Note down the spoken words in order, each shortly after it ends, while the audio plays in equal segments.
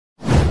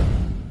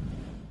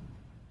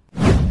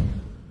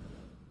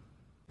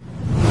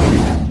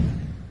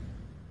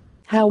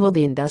How will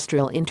the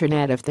industrial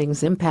Internet of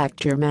Things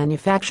impact your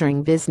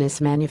manufacturing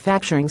business?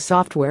 Manufacturing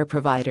software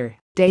provider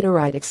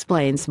iiot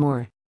explains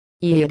more.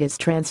 iiot is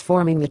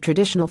transforming the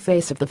traditional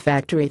face of the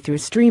factory through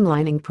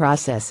streamlining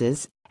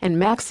processes and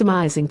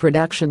maximizing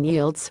production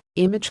yields.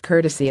 Image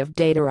courtesy of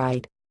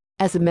iiot.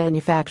 As a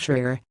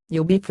manufacturer,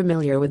 you'll be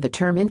familiar with the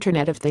term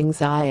Internet of Things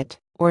iiot,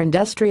 or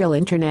Industrial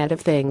Internet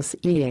of Things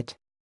iiot.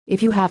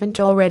 If you haven't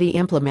already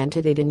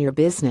implemented it in your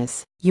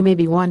business, you may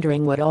be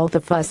wondering what all the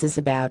fuss is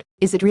about.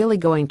 Is it really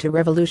going to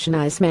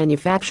revolutionize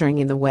manufacturing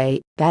in the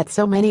way that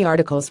so many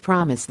articles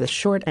promise? The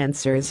short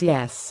answer is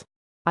yes.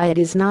 iiot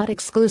is not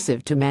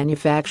exclusive to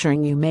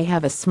manufacturing. You may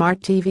have a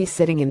smart TV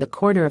sitting in the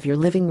corner of your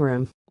living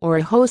room, or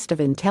a host of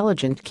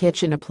intelligent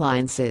kitchen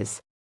appliances.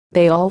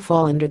 They all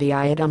fall under the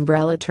iiot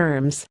umbrella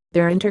terms.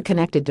 They're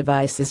interconnected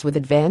devices with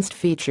advanced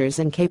features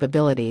and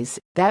capabilities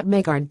that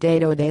make our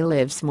day-to-day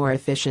lives more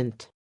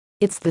efficient.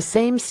 It's the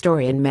same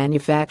story in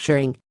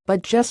manufacturing,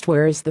 but just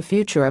where is the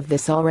future of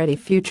this already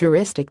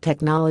futuristic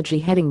technology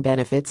heading?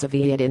 Benefits of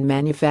iiot in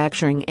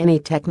manufacturing. Any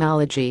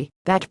technology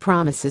that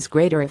promises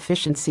greater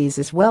efficiencies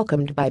is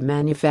welcomed by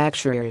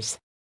manufacturers.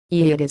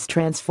 iiot is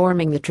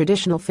transforming the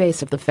traditional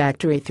face of the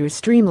factory through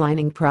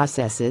streamlining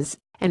processes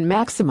and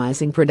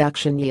maximizing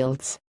production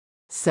yields.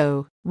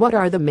 So, what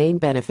are the main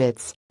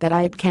benefits that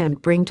iiot can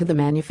bring to the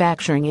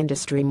manufacturing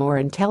industry? More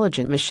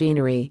intelligent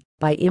machinery.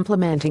 By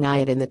implementing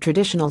iiot in the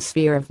traditional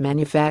sphere of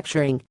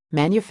manufacturing,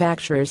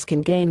 manufacturers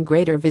can gain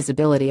greater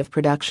visibility of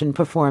production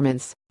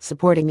performance,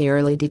 supporting the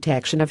early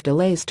detection of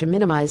delays to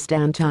minimize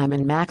downtime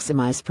and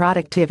maximize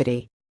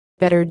productivity.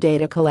 Better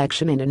data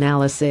collection and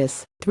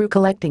analysis. Through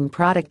collecting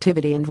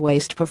productivity and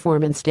waste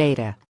performance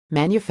data,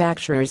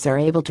 manufacturers are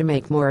able to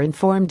make more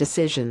informed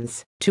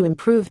decisions to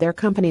improve their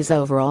company's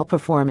overall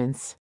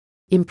performance.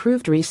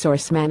 Improved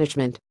resource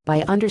management.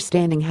 By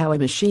understanding how a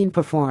machine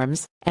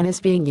performs and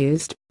is being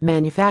used,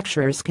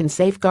 manufacturers can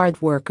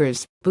safeguard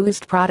workers,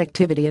 boost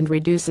productivity, and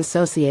reduce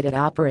associated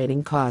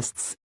operating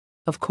costs.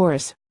 Of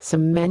course,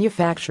 some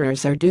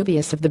manufacturers are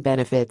dubious of the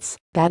benefits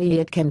that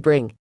iiot can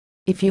bring.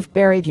 If you've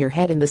buried your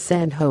head in the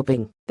sand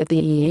hoping that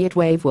the iiot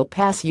wave will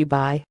pass you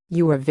by,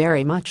 you are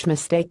very much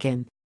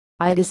mistaken.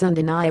 iiot is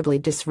undeniably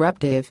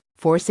disruptive,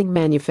 forcing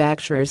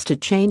manufacturers to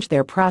change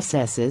their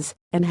processes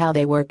and how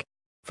they work.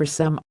 For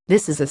some,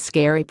 this is a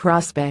scary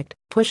prospect,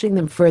 pushing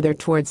them further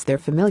towards their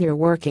familiar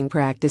working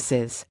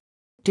practices.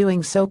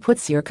 Doing so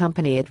puts your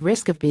company at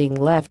risk of being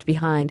left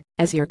behind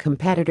as your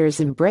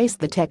competitors embrace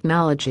the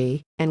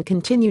technology and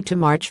continue to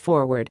march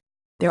forward.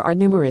 There are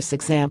numerous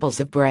examples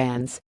of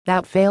brands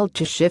that failed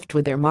to shift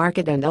with their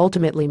market and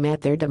ultimately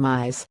met their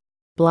demise.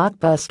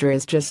 Blockbuster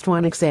is just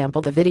one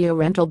example. The video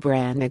rental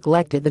brand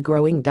neglected the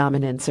growing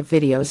dominance of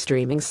video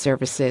streaming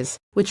services,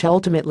 which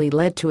ultimately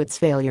led to its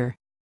failure.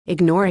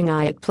 Ignoring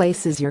iiot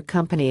places your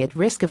company at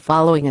risk of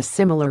following a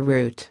similar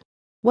route.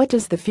 What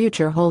does the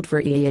future hold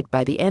for iiot?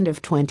 By the end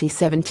of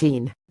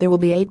 2017, there will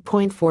be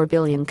 8.4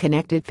 billion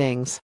connected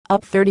things,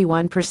 up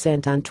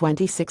 31% on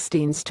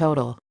 2016's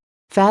total.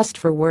 Fast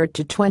forward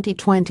to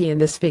 2020 and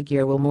this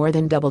figure will more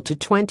than double to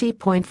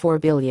 20.4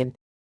 billion.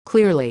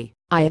 Clearly,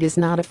 iiot is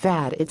not a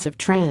fad, it's a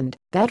trend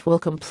that will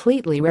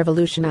completely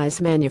revolutionize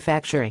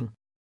manufacturing.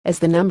 As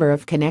the number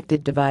of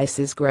connected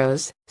devices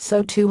grows,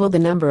 so too will the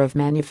number of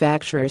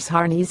manufacturers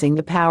harnessing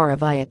the power of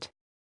iiot.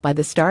 By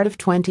the start of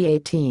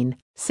 2018,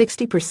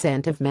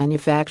 60% of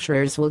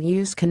manufacturers will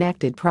use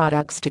connected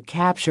products to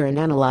capture and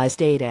analyze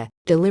data,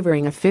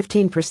 delivering a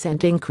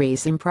 15%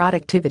 increase in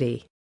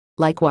productivity.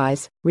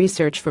 Likewise,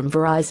 research from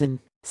Verizon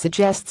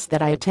suggests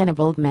that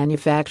iiot-enabled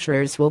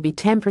manufacturers will be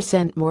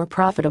 10% more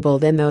profitable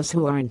than those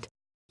who aren't.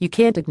 You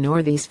can't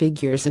ignore these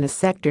figures in a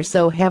sector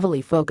so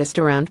heavily focused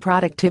around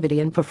productivity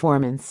and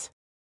performance.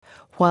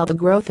 While the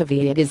growth of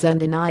iiot is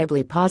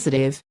undeniably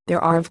positive,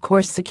 there are of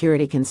course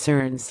security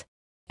concerns.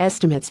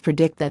 Estimates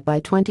predict that by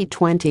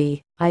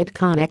 2020,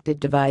 iiot-connected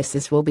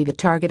devices will be the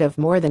target of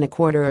more than a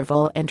quarter of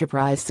all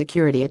enterprise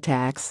security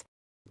attacks.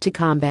 To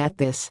combat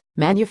this,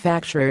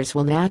 manufacturers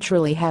will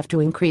naturally have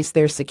to increase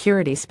their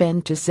security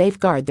spend to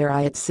safeguard their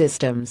iiot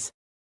systems.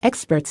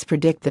 Experts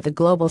predict that the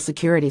global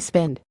security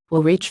spend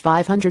will reach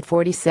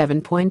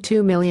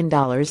 $547.2 million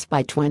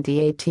by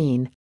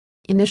 2018.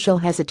 Initial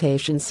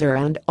hesitations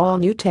surround all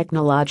new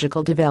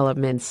technological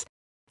developments.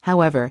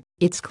 However,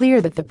 it's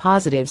clear that the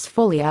positives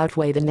fully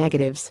outweigh the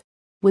negatives.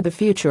 With the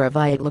future of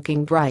iiot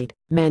looking bright,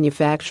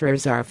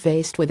 manufacturers are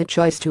faced with a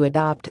choice to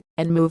adopt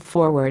and move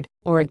forward,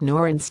 or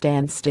ignore and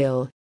stand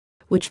still.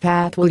 Which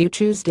path will you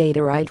choose?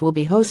 iiot will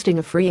be hosting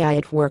a free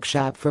iiot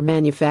workshop for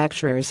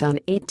manufacturers on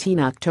 18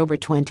 October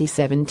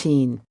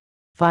 2017.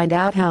 Find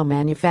out how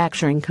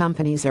manufacturing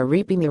companies are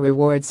reaping the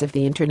rewards of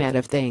the Internet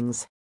of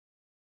Things.